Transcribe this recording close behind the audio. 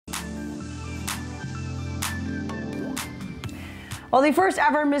Well, the first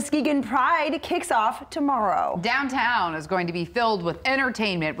ever Muskegon Pride kicks off tomorrow. Downtown is going to be filled with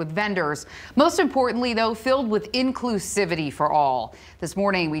entertainment, with vendors. Most importantly, though, filled with inclusivity for all. This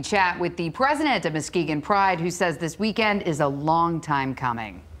morning, we chat with the president of Muskegon Pride, who says this weekend is a long time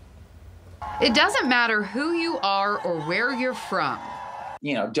coming. It doesn't matter who you are or where you're from.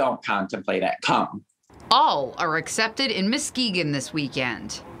 Don't contemplate it. Come. All are accepted in Muskegon this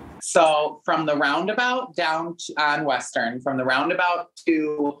weekend. So from the roundabout down on Western, from the roundabout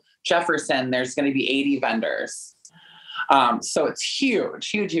to Jefferson, there's going to be 80 vendors. So it's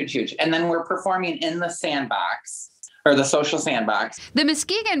huge, huge, huge, huge. And then we're performing in the sandbox, or the social sandbox. The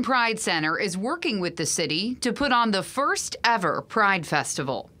Muskegon Pride Center is working with the city to put on the first ever Pride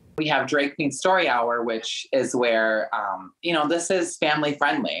Festival. We have Drag Queen Story Hour, which is where, this is family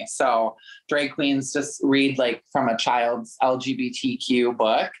friendly. So drag queens just read like from a child's LGBTQ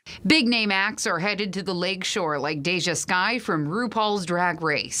book. Big name acts are headed to the lakeshore like Deja Skye from RuPaul's Drag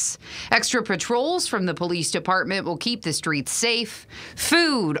Race. Extra patrols from the police department will keep the streets safe.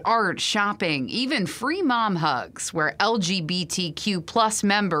 Food, art, shopping, even free mom hugs where LGBTQ plus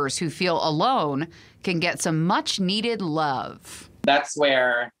members who feel alone can get some much needed love. That's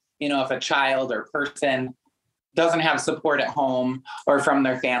where if a child or person doesn't have support at home or from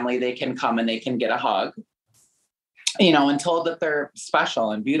their family, they can come and they can get a hug, and told that they're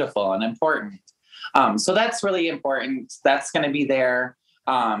special and beautiful and important. So that's really important. That's going to be there.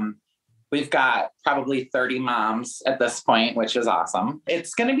 We've got probably 30 moms at this point, which is awesome.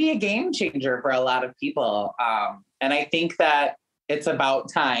 It's going to be a game changer for a lot of people. And I think that it's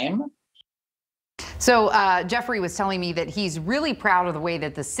about time. So Jeffrey was telling me that he's really proud of the way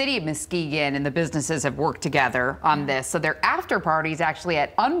that the city of Muskegon and the businesses have worked together on this. So their after party is actually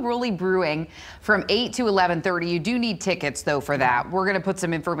at Unruly Brewing from 8 to 11:30. You do need tickets, though, for that. We're going to put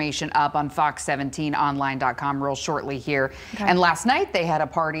some information up on fox17online.com real shortly here. Okay. And last night they had a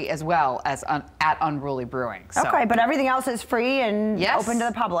party as well as at Unruly Brewing. So. Okay, but everything else is free and open to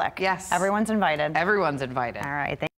the public. Yes. Everyone's invited. Everyone's invited. All right.